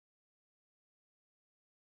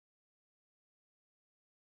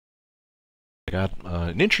I got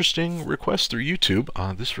an interesting request through YouTube.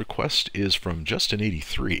 This request is from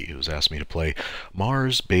Justin83, who's asked me to play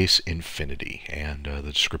Mars Base Infinity, and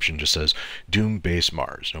the description just says Doom Base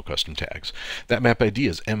Mars, no custom tags. That map ID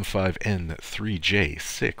is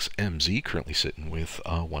M5N3J6MZ, currently sitting with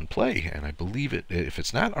one play, and I believe it, if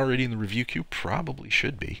it's not already in the review queue, probably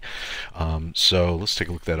should be. So let's take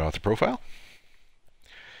a look at that author profile.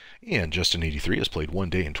 And Justin83 has played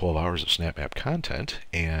 1 day and 12 hours of SLAPMAP content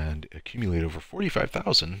and accumulated over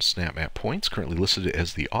 45,000 SLAPMAP points, currently listed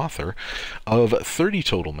as the author of 30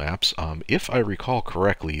 total maps. If I recall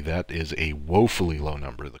correctly, that is a woefully low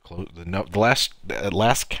number. The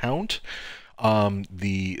last count,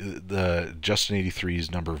 the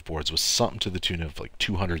Justin83's number of boards was something to the tune of like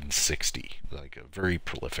 260, like a very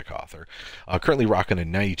prolific author. Currently rocking a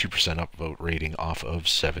 92% upvote rating off of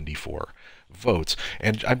 74 votes.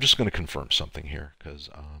 And I'm just going to confirm something here because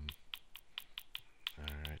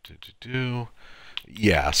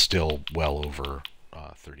yeah, still well over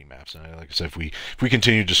 30 maps. And like I said, if we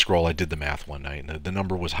continue to scroll, I did the math one night, and the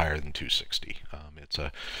number was higher than 260.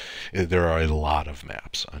 There are a lot of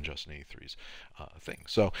maps on Justin83's thing.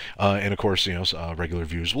 So, and of course, regular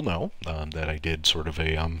viewers will know that I did sort of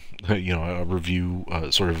a a review,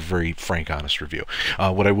 sort of a very frank, honest review.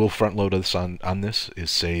 What I will front load this on this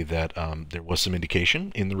is say that there was some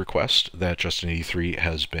indication in the request that Justin83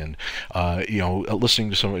 has been, listening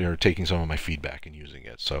to some or taking some of my feedback and using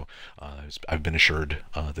it. So I've been assured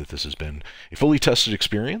that this has been a fully tested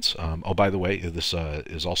experience. Oh, by the way, this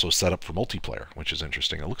is also set up for multiplayer, which is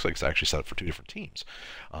interesting. It looks like it's actually set up for 2 different teams.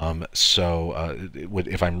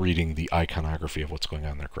 If I'm reading the iconography of what's going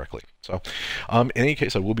on there correctly. So, in any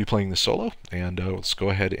case, I will be playing this solo, and let's go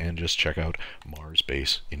ahead and just check out Mars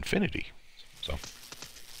Base Infinity. So,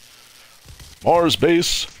 Mars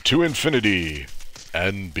Base to Infinity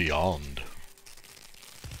and beyond.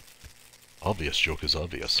 Obvious joke is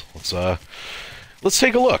obvious. Let's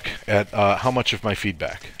take a look at how much of my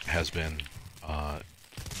feedback has been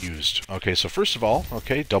used. Okay, so first of all,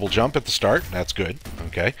 okay, double jump at the start. That's good.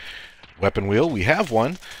 Okay. Weapon wheel, we have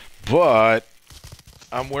one, but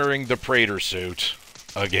I'm wearing the Praetor suit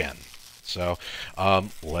again. So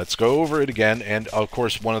let's go over it again. And of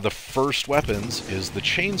course, one of the first weapons is the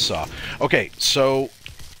chainsaw. Okay, so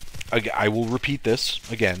I will repeat this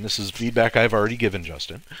again. This is feedback I've already given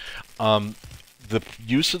Justin. The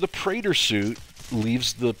use of the Praetor suit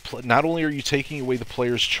leaves not only are you taking away the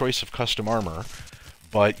player's choice of custom armor,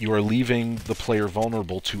 but you are leaving the player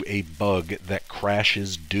vulnerable to a bug that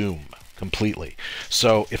crashes Doom completely.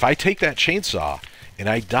 So if I take that chainsaw and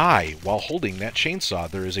I die while holding that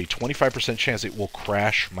chainsaw, there is a 25% chance it will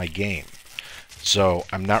crash my game. So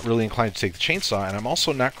I'm not really inclined to take the chainsaw, and I'm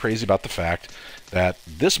also not crazy about the fact that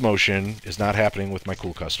this motion is not happening with my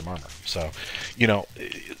cool custom armor. So,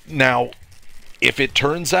 now, if it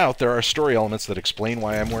turns out there are story elements that explain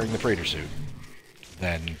why I'm wearing the Praetor suit,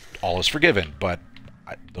 then all is forgiven, but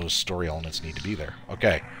those story elements need to be there.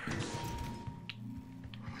 Okay.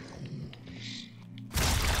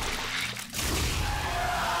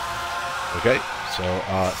 Okay, so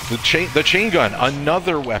the chain gun,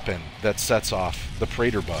 another weapon that sets off the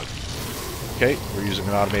Praetor bug. Okay, we're using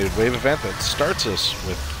an automated wave event that starts us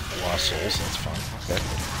with Lost Souls. That's fun. Okay.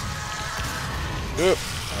 Oop.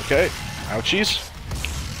 Okay. Ouchies.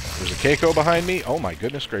 There's a Keiko behind me. Oh my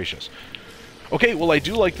goodness gracious. Okay, well I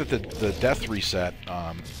do like that the death reset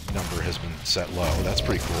number has been set low. That's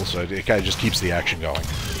pretty cool. So it kind of just keeps the action going.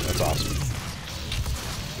 That's awesome.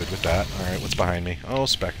 Good with that. All right, what's behind me? Oh,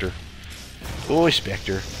 Spectre. Oh,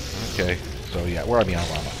 Spectre. Okay. So yeah, I'm locked down.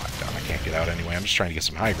 I can't get out anyway. I'm just trying to get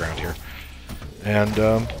some high ground here. And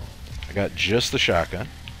I got just the shotgun.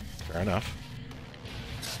 Fair enough.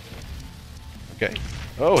 Okay.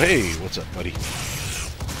 Oh, hey, what's up, buddy?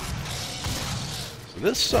 So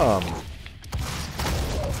this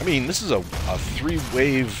this is a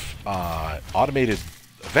 3-wave automated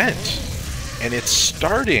event, and it's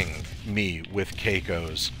starting me with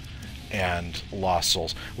Keikos and Lost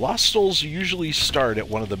Souls. Lost Souls usually start at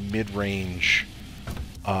one of the mid-range.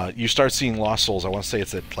 You start seeing Lost Souls, I want to say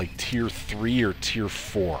it's at like tier 3 or tier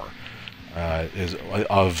 4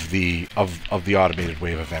 of the automated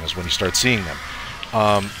wave event is when you start seeing them.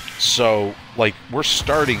 So like we're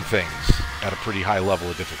starting things at a pretty high level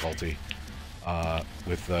of difficulty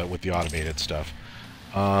with the automated stuff.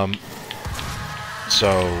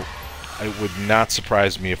 So it would not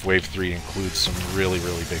surprise me if Wave 3 includes some really,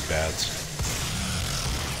 really big bads.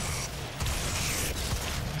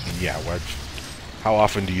 And yeah, how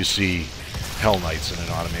often do you see Hell Knights in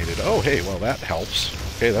an automated? Oh, hey, well, that helps.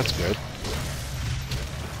 Okay, that's good.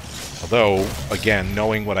 Although, again,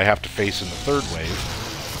 knowing what I have to face in the third wave,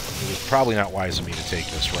 it was probably not wise of me to take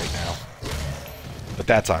this right now. But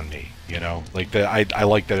that's on me, you know? Like, I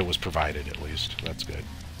like that it was provided, at least. That's good.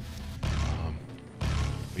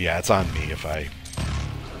 Yeah, it's on me if I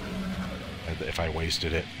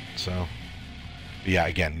wasted it, so... But yeah,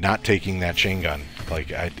 again, not taking that chain gun.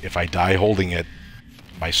 Like, if I die holding it,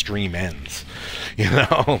 my stream ends. You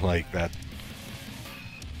know? Like, that...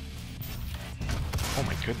 Oh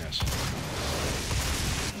my goodness.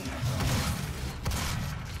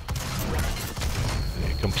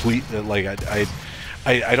 Complete, like,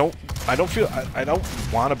 I don't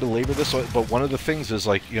want to belabor this, but one of the things is,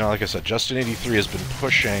 like, you know, like I said, Justin83 has been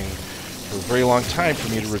pushing for a very long time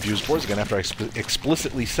for me to review his boards again after I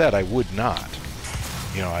explicitly said I would not.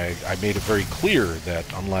 You know, I made it very clear that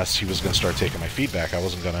unless he was going to start taking my feedback, I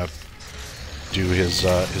wasn't going to do his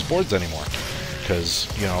boards anymore. Because,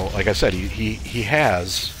 you know, like I said, he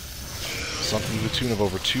has something to the tune of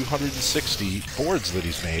over 260 boards that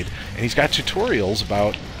he's made, and he's got tutorials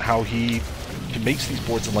about how he makes these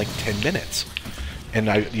boards in like 10 minutes. And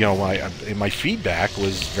you know, my feedback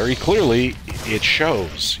was very clearly, it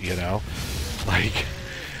shows, you know, like,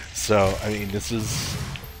 so I mean, this is,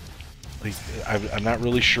 like, I'm not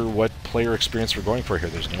really sure what player experience we're going for here.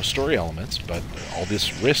 There's no story elements, but all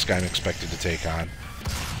this risk I'm expected to take on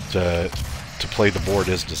to play the board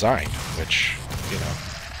as designed, which, you know,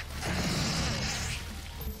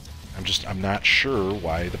 I'm not sure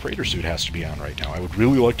why the Praetor suit has to be on right now. I would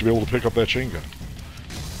really like to be able to pick up that chain gun.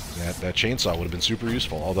 That chainsaw would have been super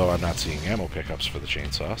useful, although I'm not seeing ammo pickups for the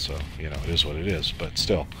chainsaw, so, you know, it is what it is, but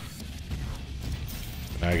still.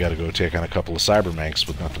 Now I gotta go take on a couple of cybermanks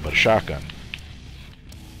with nothing but a shotgun.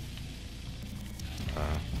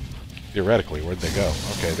 Theoretically, where'd they go?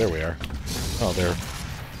 Okay, there we are. Oh, there.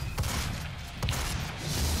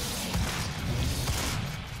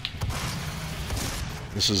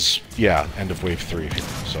 This is, yeah, end of wave 3 here.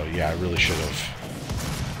 So yeah, I really should have.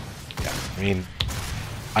 Yeah, I mean,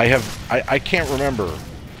 I can't remember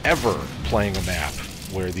ever playing a map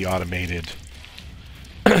where the automated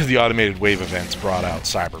wave events brought out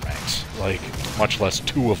cybermanks, like, much less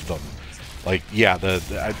 2 of them. Like, yeah,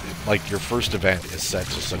 like, your first event is set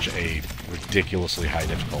to such a ridiculously high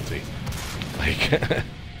difficulty. Like,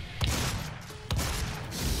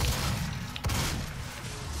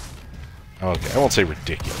 okay, I won't say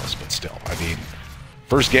ridiculous, but still, I mean,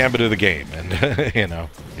 first gambit of the game, and, you know,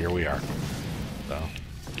 here we are. So.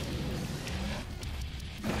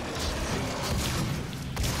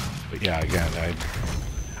 But yeah, again,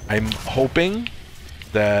 I'm hoping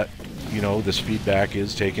that, you know, this feedback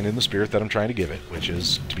is taken in the spirit that I'm trying to give it, which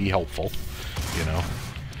is to be helpful, you know,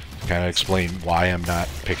 kind of explain why I'm not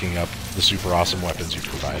picking up the super awesome weapons you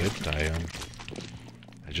provided.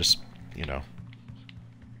 I just, you know,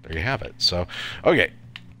 there you have it. So, okay,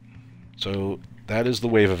 so that is the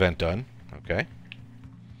wave event done. Okay.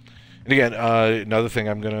 And again, another thing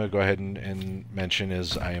I'm going to go ahead and mention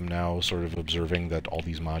is I am now sort of observing that all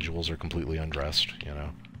these modules are completely undressed, you know.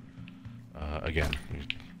 Again,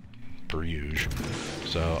 per usual.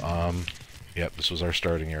 So, yep, this was our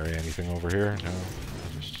starting area. Anything over here? No.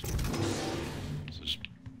 There's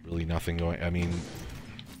really nothing going... I mean,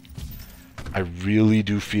 I really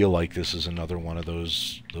do feel like this is another one of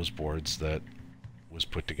those boards that was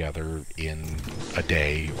put together in a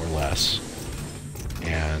day or less.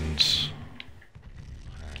 And...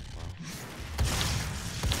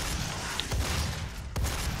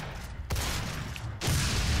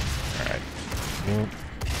 Alright, well...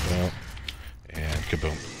 Nope. And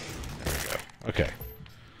kaboom. There we go. Okay.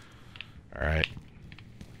 Alright.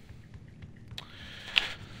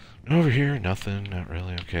 Over here, nothing, not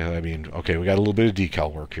really. Okay, I mean, okay, we got a little bit of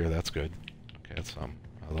decal work here, that's good. Okay, that's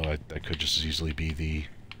although that could just as easily be the...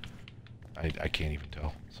 I can't even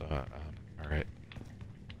tell. So, alright.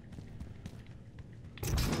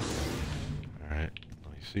 Alright,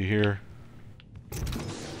 let me see here.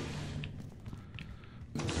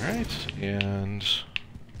 Alright, and...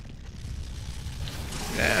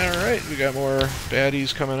 Alright, we got more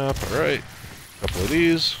baddies coming up. Alright, a couple of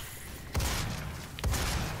these.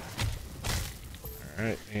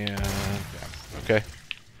 Alright, and... yeah, okay.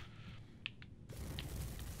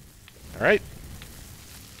 Alright.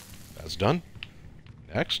 That's done.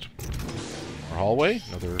 Next. More hallway.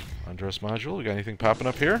 Another undress module. We got anything popping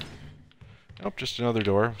up here? Nope, just another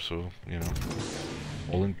door. So, you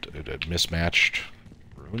know, mismatched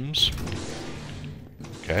rooms.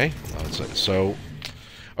 Okay. So,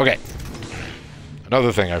 okay.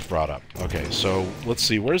 Another thing I've brought up. Okay, so let's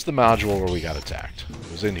see. Where's the module where we got attacked?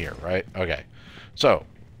 It was in here, right? Okay. So,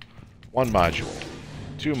 1 module.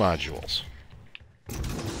 2 modules.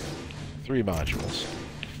 3 modules.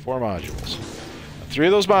 4 modules. 3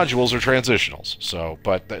 of those modules are transitionals, so,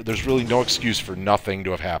 but there's really no excuse for nothing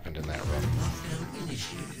to have happened in that room.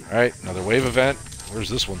 Alright, another wave event. Where's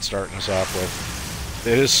this one starting us off with?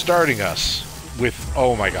 It is starting us with,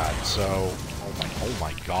 oh my god, so, oh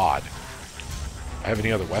my god. I have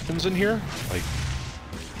any other weapons in here? Like,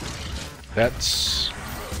 that's,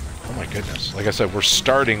 oh my goodness. Like I said, we're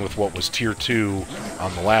starting with what was Tier 2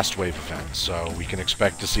 on the last wave event, so we can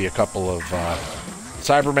expect to see a couple of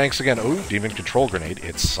Cybermanks again. Ooh, Demon Control Grenade.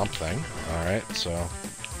 It's something. Alright, so...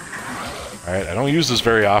 Alright, I don't use this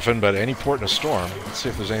very often, but any port in a storm. Let's see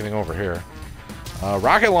if there's anything over here.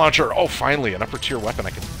 Rocket Launcher! Oh, finally, an upper tier weapon I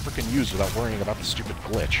can frickin' use without worrying about the stupid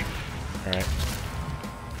glitch. Alright.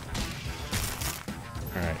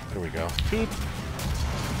 Alright, there we go.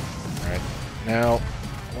 Alright, now,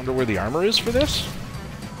 I wonder where the armor is for this?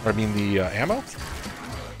 Or, I mean, the ammo?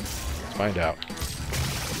 Let's find out.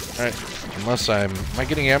 Alright, unless am I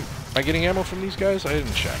getting ammo from these guys? I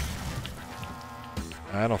didn't check.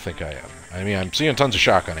 I don't think I am. I mean, I'm seeing tons of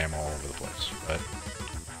shotgun ammo all over the place, but...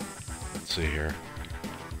 Let's see here.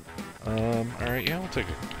 Alright, yeah, I'll take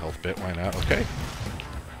a health bit, why not? Okay.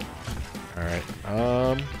 Alright,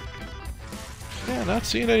 yeah, not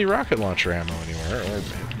seeing any rocket launcher ammo anywhere, or,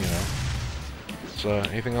 you know... So,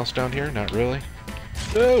 anything else down here? Not really.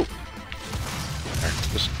 No! Alright,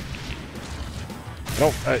 just...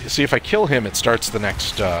 see, if I kill him, it starts the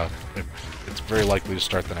next, it's very likely to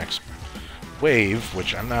start the next wave,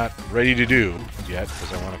 which I'm not ready to do yet,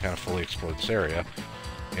 because I want to kind of fully explore this area.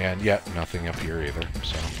 And yet, nothing up here either,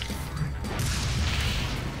 so...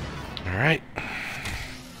 Alright.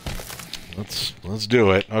 Let's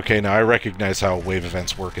do it. Okay, now I recognize how wave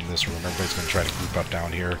events work in this room. Everybody's going to try to group up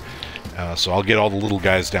down here. So I'll get all the little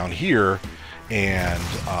guys down here, and,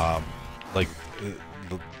 like...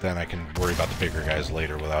 then I can worry about the bigger guys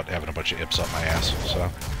later without having a bunch of ips up my ass,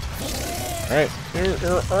 so... Alright.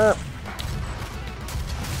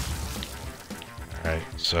 Alright,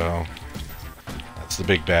 so... That's the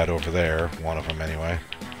big bad over there. One of them, anyway.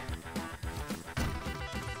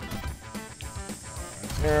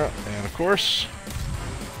 Yeah, and of course...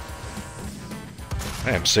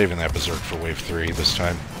 I am saving that Berserk for Wave 3 this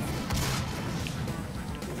time.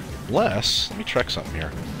 Unless... Let me check something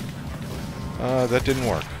here. That didn't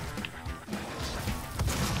work.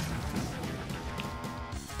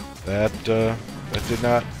 That did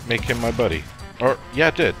not make him my buddy. Or, yeah,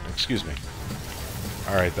 it did. Excuse me.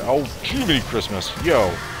 Alright, oh, Jiminy Christmas.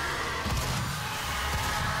 Yo.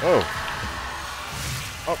 Oh.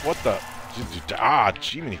 Oh, what the? Ah,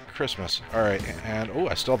 Jiminy Christmas. Alright, and, oh,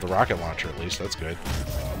 I still have the rocket launcher at least. That's good.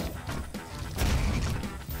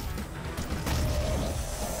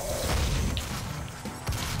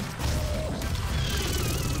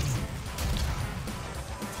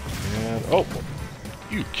 Oh,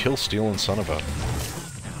 you kill-stealing son of a...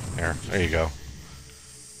 There you go.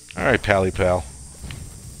 Alright, pally pal.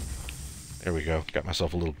 There we go. Got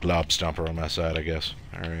myself a little blob stomper on my side, I guess.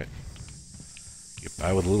 Alright. Get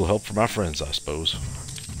by with a little help from my friends, I suppose.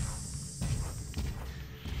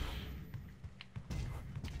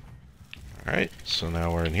 Alright, so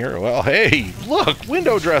now we're in here. Well, hey! Look!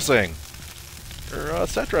 Window dressing! Or,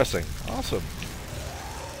 set dressing. Awesome.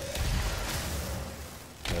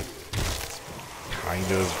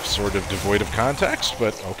 Kind of, sort of devoid of context,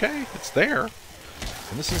 but okay, it's there.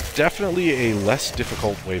 And this is definitely a less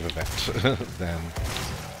difficult wave event than...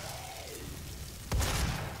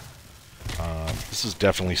 this is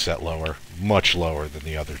definitely set lower, much lower than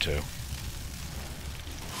the other two.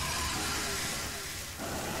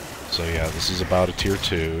 So yeah, this is about a Tier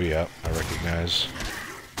 2, yep, I recognize.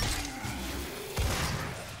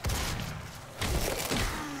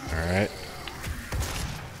 Alright.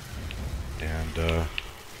 And,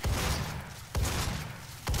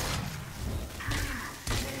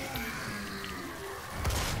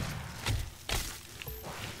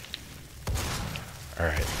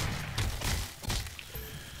 Alright.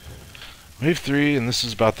 Wave 3, and this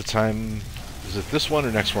is about the time... Is it this one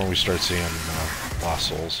or next one we start seeing Lost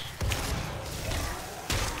Souls?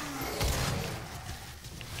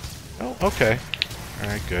 Oh, okay.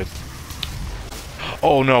 Alright, good.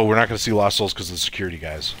 Oh no, we're not going to see Lost Souls because of the security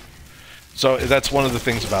guys. So that's one of the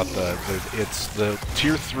things about it's the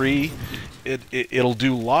Tier 3. It'll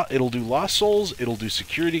do Lost Souls, it'll do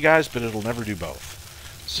security guys, but it'll never do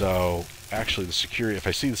both. So actually, the security. If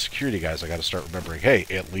I see the security guys, I got to start remembering. Hey,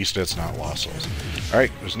 at least it's not Lost Souls. All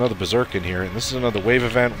right, there's another Berserk in here, and this is another wave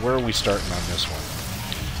event. Where are we starting on this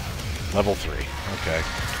one? Level 3. Okay.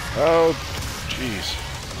 Oh, jeez.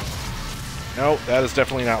 No, that is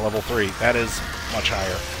definitely not level 3. That is much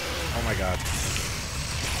higher. Oh my god.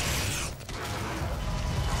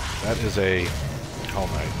 That is a Hell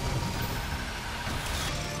Knight.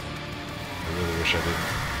 I really wish I didn't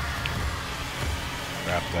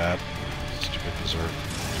wrap that. Stupid dessert.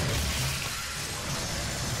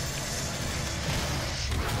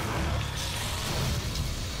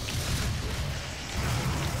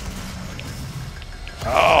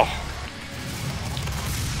 Oh!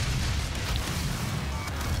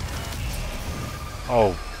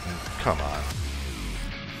 Oh, come on.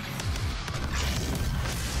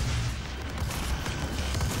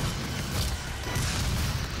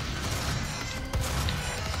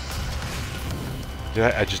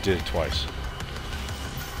 I just did it twice.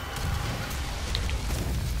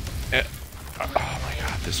 Oh my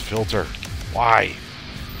god, this filter. Why?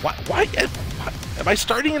 Why? Am I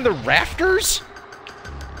starting in the rafters?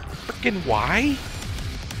 Frickin' why?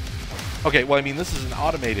 Okay, well, I mean, this is an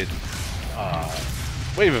automated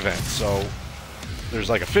wave event, so there's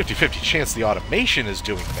like a 50-50 chance the automation is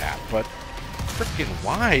doing that, but frickin'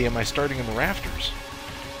 why am I starting in the rafters?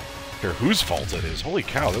 I don't care whose fault it is. Holy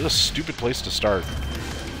cow, that's a stupid place to start.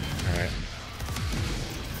 Alright.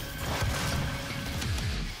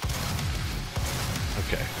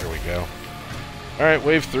 Okay, there we go. Alright,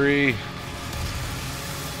 wave 3.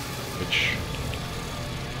 Which...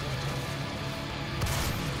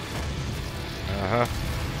 Uh-huh.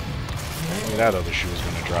 Maybe that other shoe is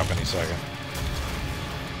going to drop any second.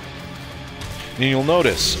 And you'll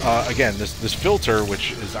notice, again, this filter,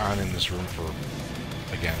 which is on in this room for,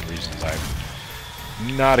 again, reasons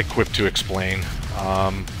I'm not equipped to explain,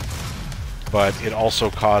 but it also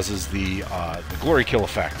causes the glory kill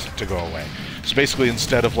effect to go away. So basically,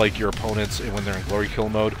 instead of like your opponents when they're in glory kill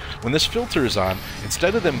mode, when this filter is on,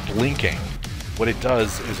 instead of them blinking, what it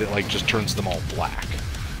does is it like just turns them all black,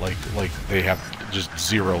 like they have just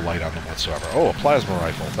zero light on them whatsoever. Oh, a plasma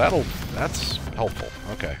rifle. That's helpful.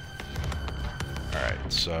 Okay. All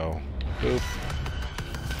right. So, boop.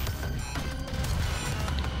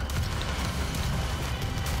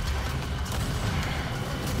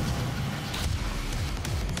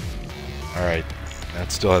 Alright,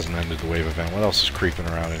 that still hasn't ended the wave event. What else is creeping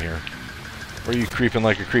around in here? Where are you creeping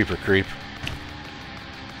like a creeper, creep?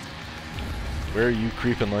 Where are you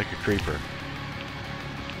creeping like a creeper?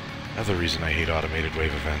 Another reason I hate automated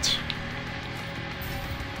wave events.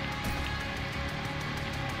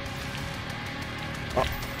 Oh,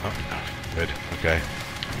 no. Good. Okay.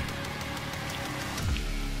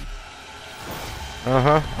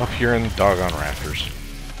 Uh-huh. Up here in the doggone rafters.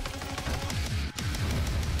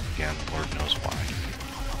 Again, Lord knows why.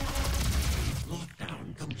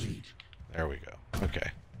 Lockdown complete. There we go.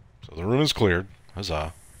 Okay. So the room is cleared.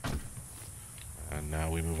 Huzzah. And now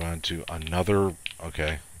we move on to another...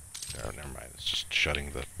 Okay. Oh, never mind. It's just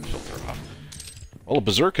shutting the filter off. Well, a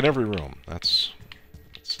berserk in every room. That's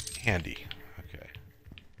handy. Okay.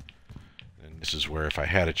 And this is where if I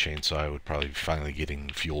had a chainsaw, I would probably be finally getting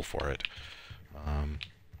fuel for it.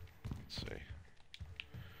 Let's see.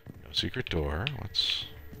 No secret door. Let's...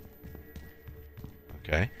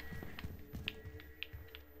 Okay.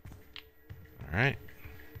 Alright.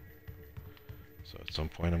 So at some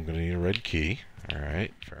point I'm going to need a red key.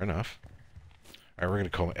 Alright, fair enough. Alright, we're going to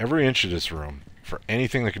comb every inch of this room for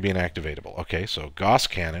anything that could be inactivatable. Okay, so Gauss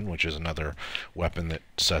Cannon, which is another weapon that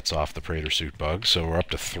sets off the Praetor Suit bug. So we're up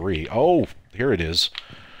to 3. Oh, here it is.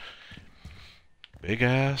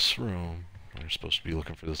 Big-ass room. We're supposed to be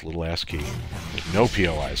looking for this little-ass key. With no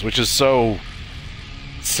POIs, which is so...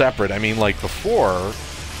 separate. I mean, like before...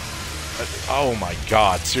 Oh my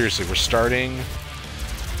god, seriously, we're starting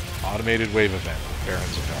automated wave event with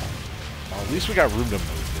Barons of Hell. Well, at least we got room to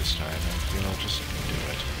move this time. And, you know, just do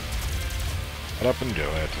it. Get up and do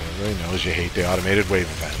it. Everybody knows you hate the automated wave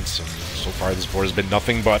events, and so far this board has been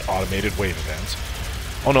nothing but automated wave events.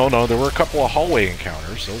 Oh no, there were a couple of hallway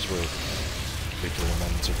encounters. Those were big little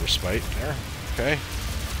moments of respite there. Okay.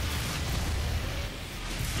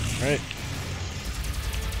 Alright.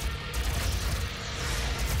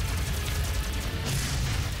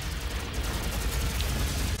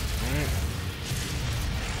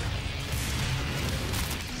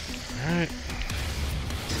 Alright.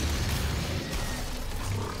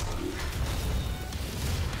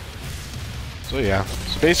 So yeah.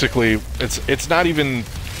 So basically, it's not even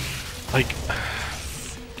like,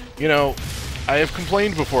 you know, I have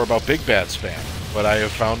complained before about big bad spam, but I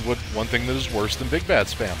have found one thing that is worse than big bad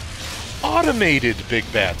spam. Automated big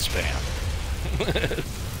bad spam.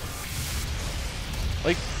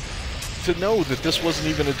 Like, to know that this wasn't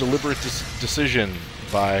even a deliberate decision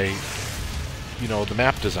by, you know, the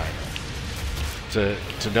map designer. To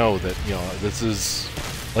know that, you know, this is,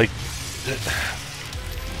 like, there's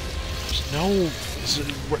no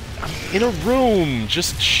I'm in a room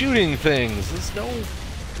just shooting things. There's no...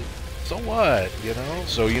 So what, you know?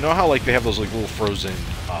 So you know how like they have those like little frozen,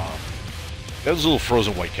 those little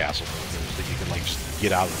frozen White Castle burgers that you can like just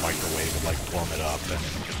get out of the microwave and like warm it up,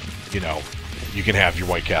 and you know, you can have your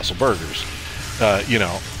White Castle burgers. You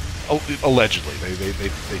know, allegedly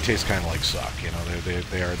they taste kind of like suck. You know,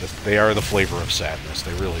 they are the flavor of sadness.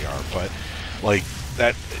 They really are. But like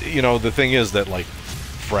that, you know, the thing is that like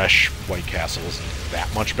fresh White Castle isn't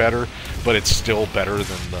that much better, but it's still better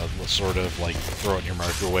than the sort of like throw it in your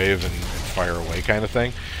microwave and fire away kind of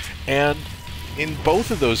thing. And in both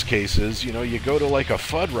of those cases, you know, you go to like a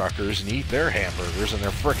Fuddruckers and eat their hamburgers, and they're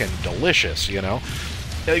frickin' delicious, you know.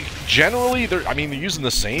 Like, generally, they're using the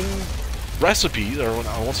same recipes, or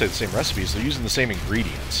I won't say the same recipes, they're using the same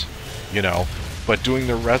ingredients, you know, but doing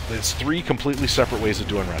it's three completely separate ways of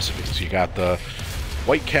doing recipes. You got the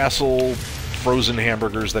White Castle frozen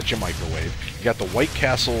hamburgers that you microwave, you got the White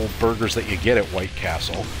Castle burgers that you get at White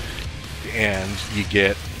Castle, and you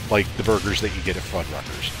get like the burgers that you get at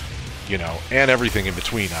Fuddruckers, you know, and everything in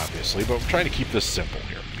between, obviously. But we're trying to keep this simple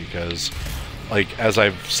here because, like, as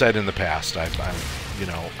I've said in the past, you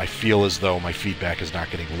know, I feel as though my feedback is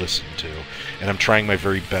not getting listened to, and I'm trying my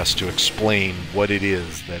very best to explain what it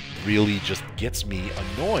is that really just gets me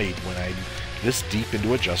annoyed when I'm this deep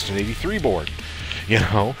into a Justin83 board, you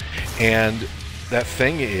know. And that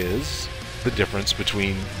thing is the difference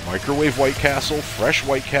between microwave White Castle, fresh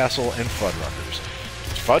White Castle, and Fuddruckers.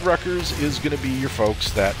 Fuddruckers is going to be your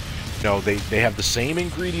folks that, you know, they have the same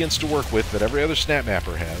ingredients to work with that every other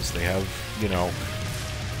SnapMapper has. They have, you know,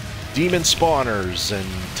 demon spawners and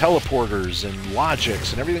teleporters and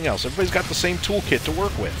logics and everything else. Everybody's got the same toolkit to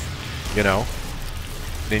work with, you know.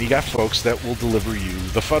 Then you got folks that will deliver you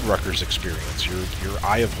the Fuddruckers experience, your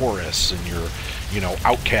Eye of Horus and your, you know,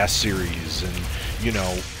 Outcast series, and, you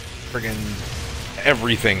know, friggin'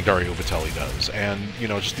 everything Dario Vitelli does, and, you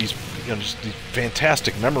know, just these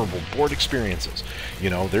fantastic, memorable board experiences. You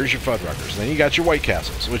know, there's your Fuddruckers. And then you got your White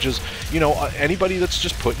Castles, which is, you know, anybody that's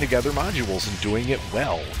just putting together modules and doing it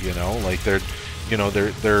well. You know, like they're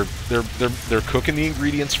cooking the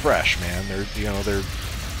ingredients fresh, man.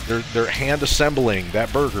 They're hand assembling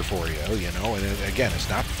that burger for you, you know, and again, it's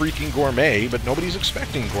not freaking gourmet, but nobody's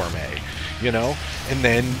expecting gourmet, you know. And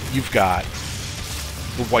then you've got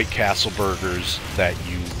the White Castle burgers that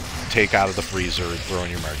you take out of the freezer and throw in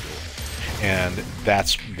your microwave. And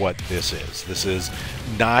that's what this is. This is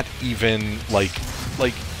not even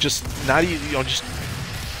just not even, you know, just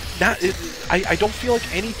not. I don't feel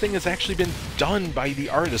like anything has actually been done by the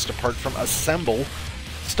artist apart from assemble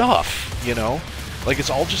stuff, you know. Like, it's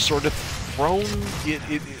all just sort of thrown,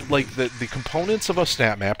 like, the components of a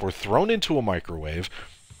SnapMap were thrown into a microwave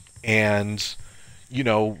and, you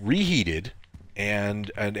know, reheated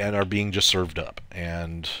and are being just served up.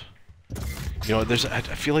 And, you know, I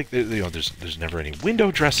feel like, you know, there's never any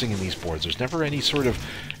window dressing in these boards. There's never any sort of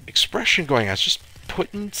expression going on. It's just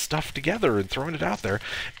putting stuff together and throwing it out there.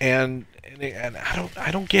 And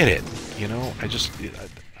I don't get it, you know.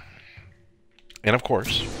 And of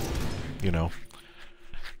course, you know,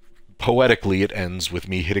 poetically, it ends with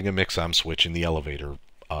me hitting a mix-on switch in the elevator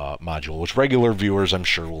module, which regular viewers, I'm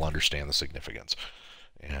sure, will understand the significance.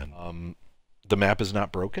 And the map is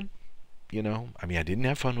not broken, you know. I mean, I didn't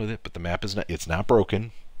have fun with it, but the map is it's not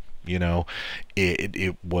broken, you know.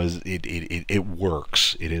 It works.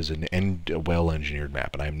 It is a well-engineered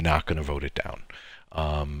map, and I'm not going to vote it down.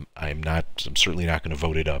 I'm certainly not going to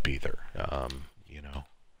vote it up either, you know.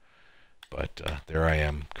 But there I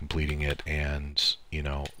am completing it, and, you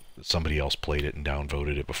know, somebody else played it and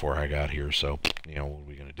downvoted it before I got here, so, you know, what are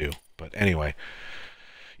we going to do? But anyway,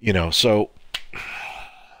 you know, so,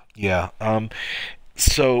 yeah,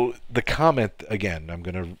 so the comment, again, I'm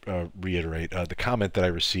going to reiterate, the comment that I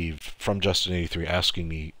received from Justin83 asking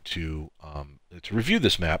me to review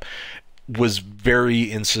this map was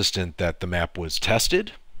very insistent that the map was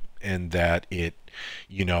tested, and that it,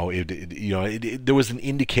 you know, there was an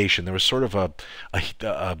indication, there was sort of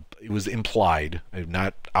it was implied,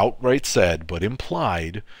 not outright said, but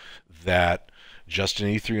implied, that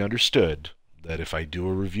Justin83 understood that if I do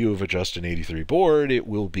a review of a Justin83 board, it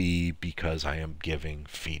will be because I am giving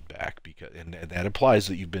feedback, and that implies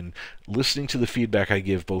that you've been listening to the feedback I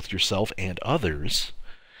give both yourself and others,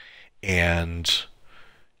 and,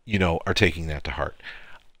 you know, are taking that to heart.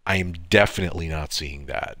 I am definitely not seeing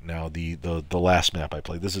that. Now, the last map I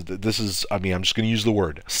played, this is I mean, I'm just going to use the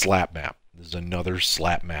word SLAPMAP. This is another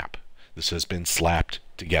slap map. This has been slapped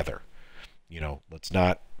together. You know, let's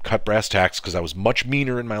not cut brass tacks, because I was much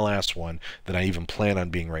meaner in my last one than I even plan on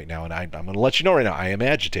being right now. And I'm going to let you know right now, I am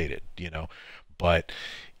agitated, you know. But,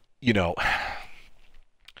 you know,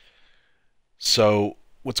 So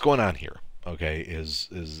what's going on here? Okay, is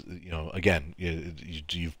again,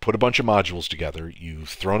 you've put a bunch of modules together, you've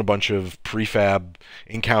thrown a bunch of prefab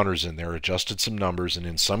encounters in there, adjusted some numbers, and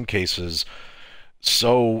in some cases,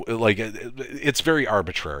 so like it's very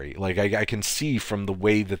arbitrary. Like I can see from the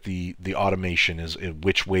way that the automation is,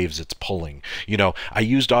 which waves it's pulling. I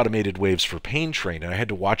used automated waves for Pain Train, and I had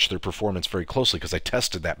to watch their performance very closely because I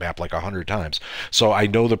tested that map like 100 times. So I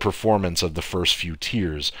know the performance of the first few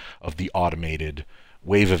tiers of the automated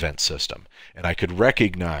wave event system, and I could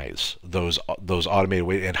recognize those automated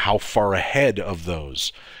waves and how far ahead of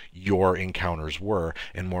those your encounters were,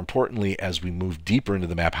 and more importantly, as we moved deeper into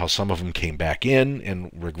the map, how some of them came back in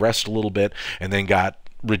and regressed a little bit and then got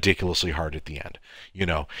ridiculously hard at the end.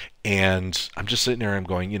 And I'm just sitting there, I'm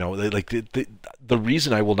going, like the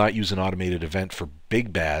reason I will not use an automated event for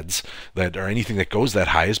big bads that or anything that goes that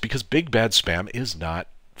high is because big bad spam is not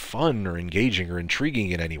fun or engaging or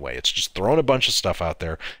intriguing in any way. It's just throwing a bunch of stuff out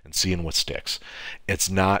there and seeing what sticks. It's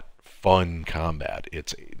not fun combat.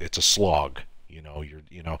 It's a slog.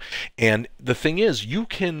 And the thing is, you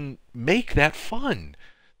can make that fun.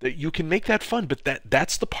 You can make that fun, but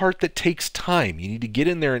that's the part that takes time. You need to get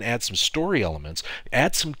in there and add some story elements,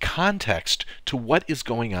 add some context to what is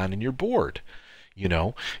going on in your board.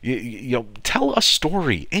 Tell a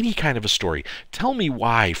story, any kind of a story. Tell me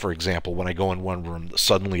why, for example, when I go in one room,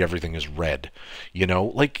 suddenly everything is red.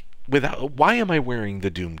 Why am I wearing the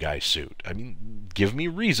Doom Guy suit? I mean, give me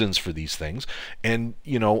reasons for these things, and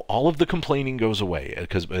all of the complaining goes away.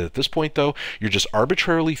 Because at this point, though, you're just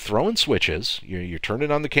arbitrarily throwing switches. You're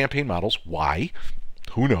turning on the campaign models. Why?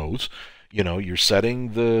 Who knows? You're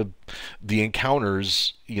setting the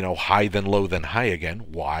encounters, high then low then high again.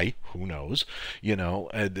 Why? Who knows?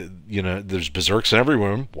 There's berserks in every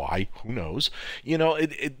room. Why? Who knows?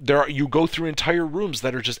 You go through entire rooms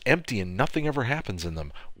that are just empty and nothing ever happens in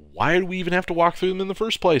them. Why do we even have to walk through them in the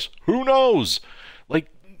first place? Who knows?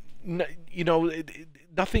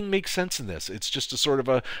 Nothing makes sense in this. It's just a sort of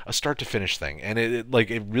a start to finish thing, and it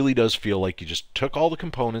really does feel like you just took all the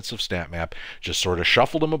components of SnapMap, just sort of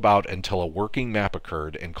shuffled them about until a working map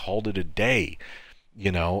occurred and called it a day.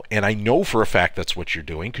 And I know for a fact that's what you're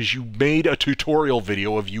doing because you made a tutorial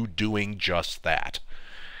video of you doing just that.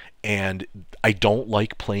 And I don't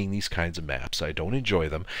like playing these kinds of maps. I don't enjoy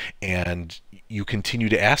them, and you continue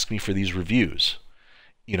to ask me for these reviews.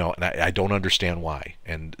 And I don't understand why.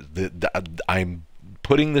 And I'm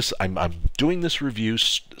doing this review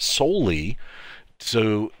solely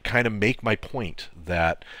to kind of make my point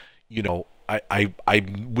that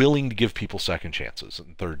I'm willing to give people second chances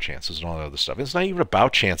and third chances and all that other stuff. It's not even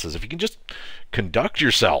about chances. If you can just conduct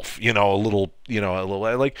yourself, a little,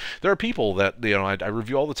 like there are people that, I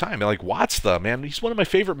review all the time. Like Watts, man, he's one of my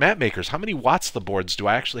favorite map makers. How many Watts the boards do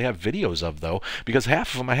I actually have videos of, though? Because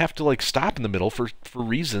half of them I have to stop in the middle for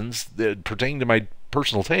reasons that pertain to my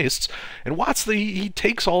personal tastes. And Watts, he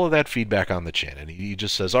takes all of that feedback on the chin, and he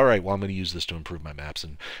just says, all right, well, I'm going to use this to improve my maps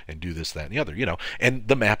and do this, that, and the other, and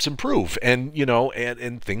the maps improve, and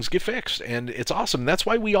and things get fixed, and it's awesome. That's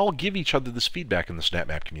why we all give each other this feedback in the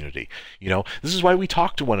SnapMap community. This is why we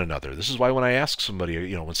talk to one another. This is why when I ask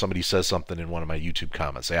somebody, when somebody says something in one of my YouTube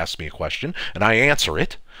comments, they ask me a question and I answer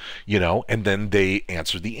it, and then they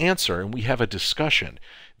answer the answer and we have a discussion.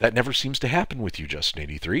 That never seems to happen with you,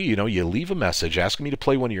 Justin83. You leave a message asking me to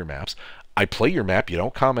play one of your maps. I play your map. You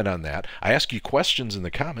don't comment on that. I ask you questions in the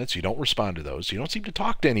comments. You don't respond to those. You don't seem to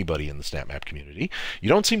talk to anybody in the SnapMap community. You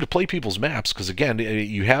don't seem to play people's maps because, again,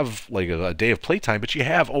 you have like a day of playtime, but you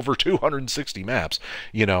have over 260 maps.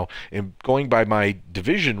 And going by my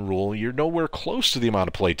division rule, you're nowhere close to the amount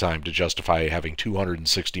of playtime to justify having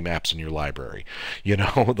 260 maps in your library,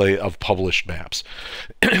 of published maps.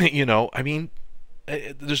 I mean,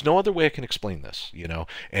 there's no other way I can explain this,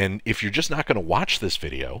 and if you're just not going to watch this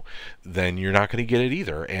video, then you're not going to get it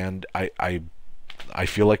either. And I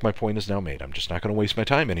feel like my point is now made. I'm just not going to waste my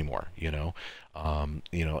time anymore, and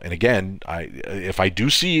again, if I do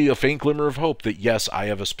see a faint glimmer of hope that yes, I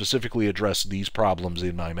have specifically addressed these problems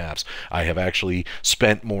in my maps, I have actually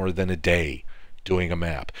spent more than a day doing a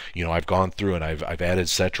map. I've gone through and I've added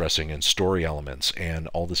set dressing and story elements and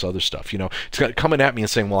all this other stuff. It's coming at me and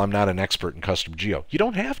saying, well, I'm not an expert in custom geo. You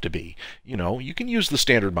don't have to be. You can use the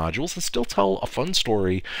standard modules and still tell a fun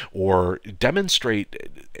story or demonstrate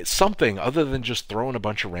something other than just throwing a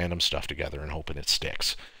bunch of random stuff together and hoping it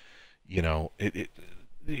sticks.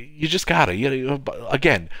 You just gotta,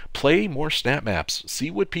 again, play more snap maps.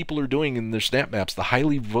 See what people are doing in their snap maps, the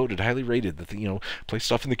highly voted, highly rated. Play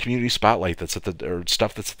stuff in the community spotlight that's or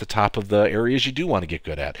stuff that's at the top of the areas you do want to get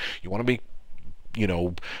good at. You want to make,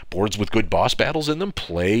 boards with good boss battles in them.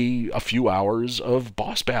 Play a few hours of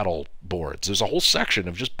boss battle boards. There's a whole section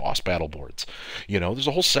of just boss battle boards. There's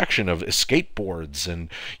a whole section of escape boards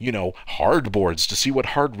and, hard boards to see what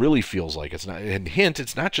hard really feels like. It's not, and hint,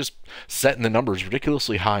 it's not just setting the numbers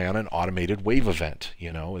ridiculously high on an automated wave event.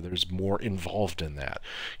 There's more involved in that,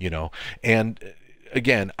 and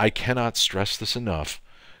again, I cannot stress this enough.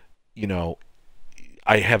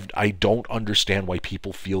 I don't understand why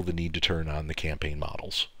people feel the need to turn on the campaign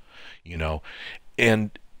models,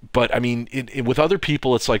 but I mean, with other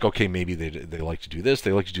people, it's like, okay, maybe they like to do this,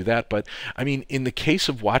 they like to do that, but I mean, in the case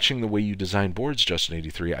of watching the way you design boards,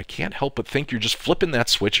 Justin83, I can't help but think you're just flipping that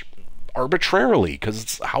switch arbitrarily, because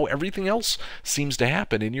it's how everything else seems to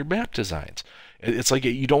happen in your map designs. It's like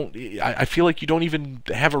I feel like you don't even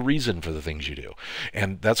have a reason for the things you do,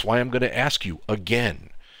 and that's why I'm going to ask you again,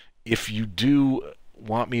 if you do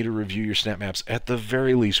want me to review your snap maps, at the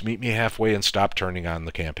very least, meet me halfway and stop turning on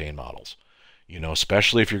the campaign models.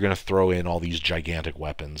 Especially if you're going to throw in all these gigantic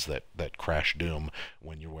weapons that crash Doom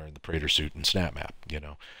when you're wearing the Praetor suit and snap map.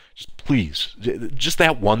 Just please, just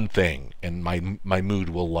that one thing, and my mood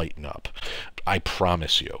will lighten up. I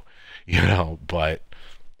promise you. But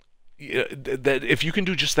that if you can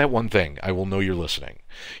do just that one thing, I will know you're listening.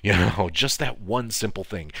 Just that one simple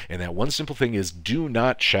thing. And that one simple thing is, do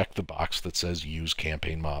not check the box that says use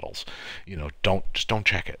campaign models. Don't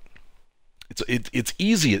check it. It's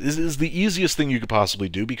easy. This is the easiest thing you could possibly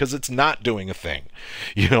do, because it's not doing a thing.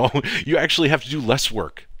 You actually have to do less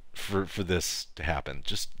work for this to happen.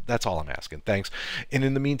 Just, that's all I'm asking. Thanks. And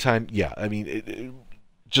in the meantime, yeah, I mean,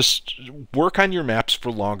 just work on your maps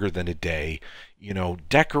for longer than a day.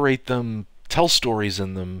 Decorate them, tell stories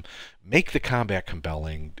in them, make the combat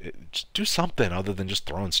compelling. Just do something other than just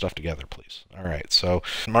throwing stuff together, please. All right, so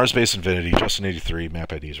Mars Base Infinity, Justin83,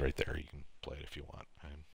 map IDs right there. You can play it if you want.